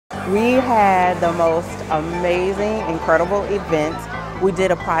We had the most amazing, incredible event. We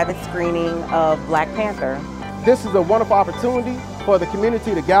did a private screening of Black Panther. This is a wonderful opportunity for the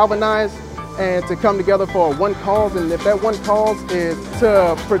community to galvanize and to come together for one cause, and if that one cause is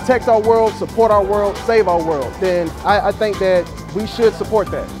to protect our world, support our world, save our world, then I think that we should support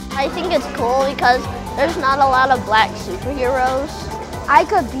that. I think it's cool because there's not a lot of black superheroes. I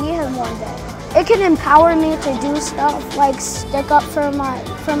could be him one day. It can empower me to do stuff like stick up for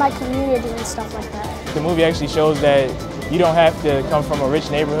my community and stuff like that. The movie actually shows that you don't have to come from a rich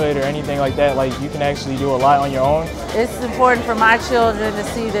neighborhood or anything like that. Like, you can actually do a lot on your own. It's important for my children to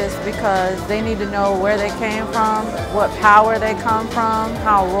see this because they need to know where they came from, what power they come from,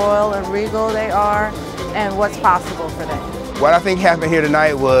 how royal and regal they are, and what's possible for them. What I think happened here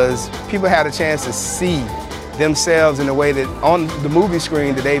tonight was people had a chance to see themselves in a way that on the movie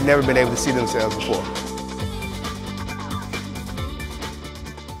screen that they've never been able to see themselves before.